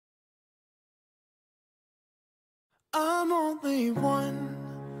I'm only one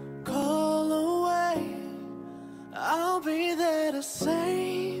call away. I'll be there to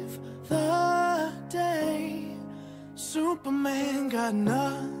save the day. Superman got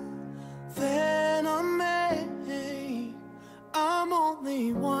nothing on me. I'm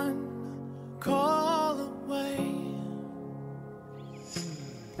only one call away.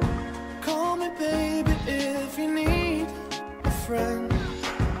 Call me baby if you need a friend.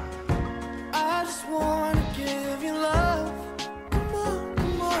 I just wanna give you love. Come on,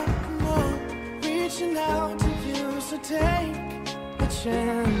 come on, come on. Reaching out to you, so take a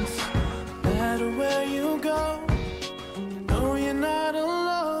chance. No matter where you go, no, you're not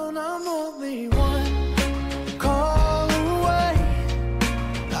alone. I'm only one call away.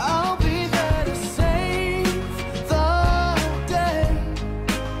 I'll be there to save the day.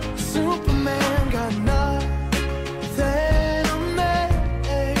 Superman got nothing on me.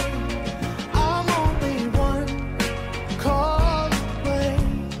 I'm only one call away.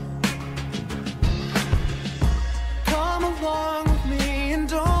 Come along with me and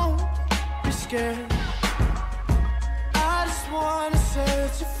don't be scared. I just wanna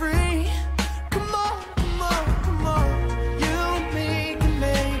set you free. Come on, come on, come on. You and me can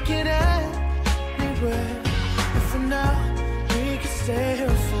make it anywhere. And for now, we can stay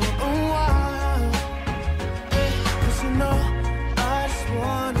here for a while. Yeah, 'cause you know, I just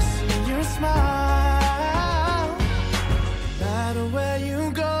wanna see you smile. No matter where you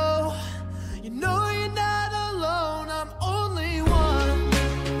go, you know you're not alone. I'm only one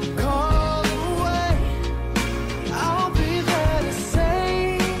call away. I'll be there to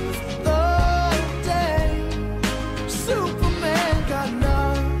save the day. Superman got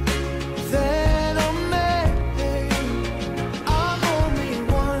nothing on me. I'm only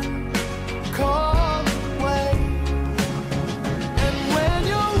one call away. And when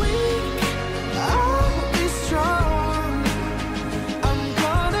you're weak, I'll be strong. I'm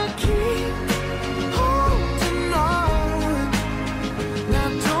gonna keep holding on. Now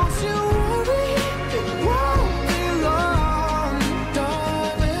don't you worry, it won't be long,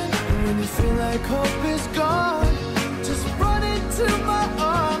 darling. And when you feel like hope is gone, just run into my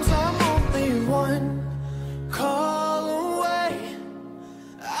arms. I'm only one call away.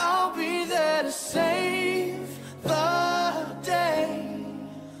 I'll be there to save the day.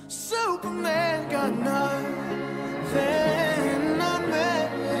 Superman got nothing